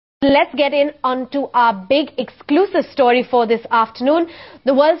Let's get in onto our big exclusive story for this afternoon.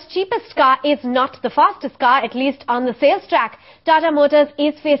 The world's cheapest car is not the fastest car, at least on the sales track. Tata Motors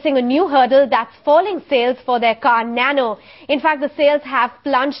is facing a new hurdle, that's falling sales for their car Nano. In fact, the sales have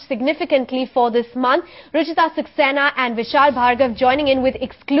plunged significantly for this month. Ruchita Saxena and Vishal Bhargav joining in with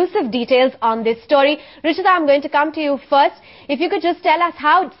exclusive details on this story. Ruchita, I'm going to come to you first. If you could just tell us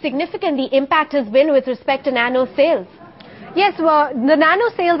how significant the impact has been with respect to Nano sales. Yes, well, the Nano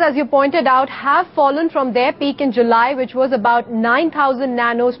sales, as you pointed out, have fallen from their peak in July, which was about 9,000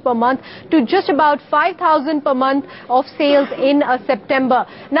 Nanos per month, to just about 5,000 per month of sales in September.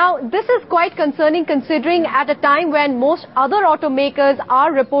 Now, this is quite concerning considering at a time when most other automakers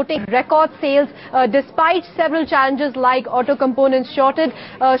are reporting record sales despite several challenges like auto components shortages.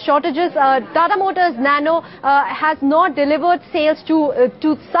 Tata Motors Nano has not delivered sales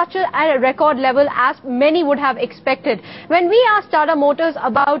to such a record level as many would have expected. When we asked Tata Motors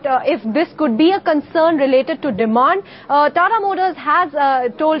about if this could be a concern related to demand, Tata Motors has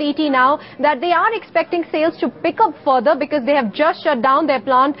told ET now that they are expecting sales to pick up further because they have just shut down their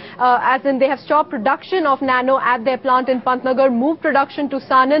plant, as in they have stopped production of Nano at their plant in Pantnagar, moved production to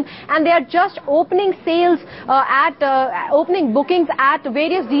Sanand, and they are just opening sales opening bookings at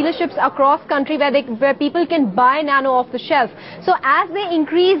various dealerships across country where people can buy Nano off the shelf. So as they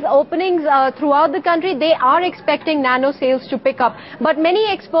increase openings throughout the country, they are expecting Nano sales to pick up. But many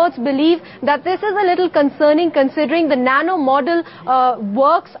experts believe that this is a little concerning considering the Nano model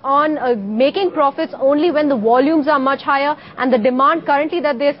works on making profits only when the volumes are much higher, and the demand currently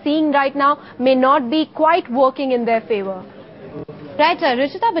that they're seeing right now may not be quite working in their favor. Right,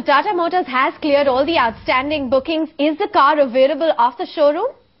 Ruchita, but Tata Motors has cleared all the outstanding bookings. Is the car available off the showroom?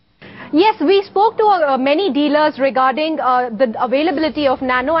 Yes, we spoke to many dealers regarding the availability of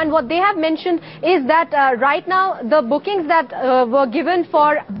Nano, and what they have mentioned is that right now the bookings that were given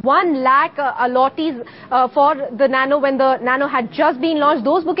for 1 lakh allottees for the Nano when the Nano had just been launched,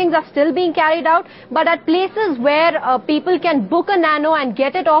 those bookings are still being carried out. But at places where people can book a Nano and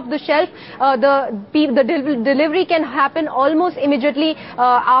get it off the shelf, the delivery can happen almost immediately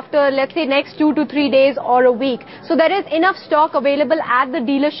after, let's say, next 2 to 3 days or a week. So there is enough stock available at the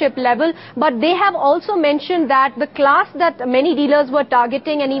dealership level. But they have also mentioned that the class that many dealers were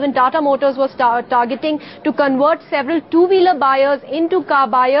targeting, and even Tata Motors was targeting to convert several two-wheeler buyers into car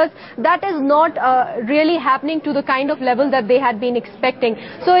buyers, that is not really happening to the kind of level that they had been expecting.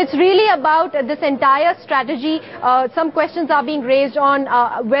 So it's really about this entire strategy. Some questions are being raised on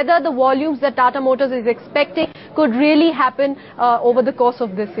whether the volumes that Tata Motors is expecting could really happen over the course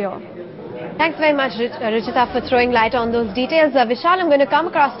of this year. Thanks very much, Ruchita, for throwing light on those details. Vishal, I'm going to come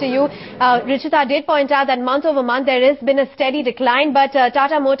across to you. Ruchita did point out that month over month there has been a steady decline, but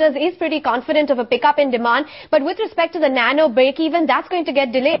Tata Motors is pretty confident of a pickup in demand. But with respect to the Nano break-even, that's going to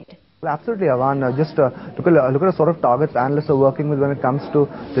get delayed. Absolutely, Avan. Just look at the sort of targets analysts are working with when it comes to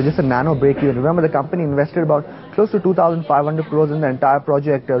just a Nano break-even. Remember, the company invested about close to 2,500 crores in the entire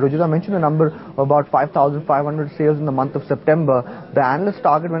project. Ruchita mentioned the number of about 5,500 sales in the month of September. The analyst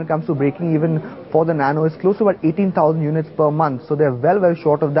target when it comes to breaking even for the Nano is close to about 18,000 units per month. So they're well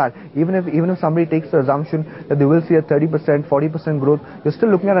short of that. Even if somebody takes the assumption that they will see a 30%, 40% growth, you're still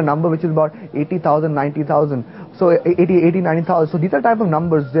looking at a number which is about 80,000, 90,000. So 80, 90,000. So these are type of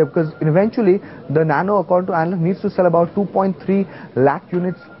numbers there, because eventually the Nano, according to analysts, needs to sell about 2.3 lakh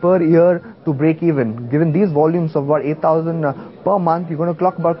units per year to break even. Given these volumes of about 8,000 per month, you're going to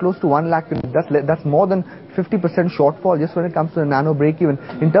clock about close to 1 lakh units. That's more than 50% shortfall just when it comes to the Nano break-even.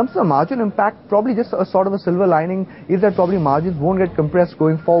 In terms of the margin impact, probably just a sort of a silver lining is that probably margins won't get compressed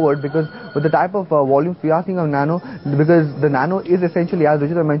going forward, because with the type of volumes we are seeing of Nano, because the Nano is essentially, as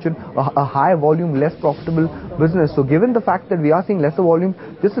Ruchita mentioned, a high volume, less profitable business. So given the fact that we are seeing lesser volume,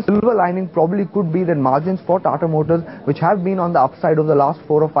 just a silver lining probably could be that margins for Tata Motors, which have been on the upside over the last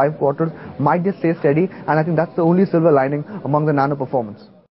 4 or 5 quarters, might just stay steady, and I think that's the only silver lining among the Nano performance.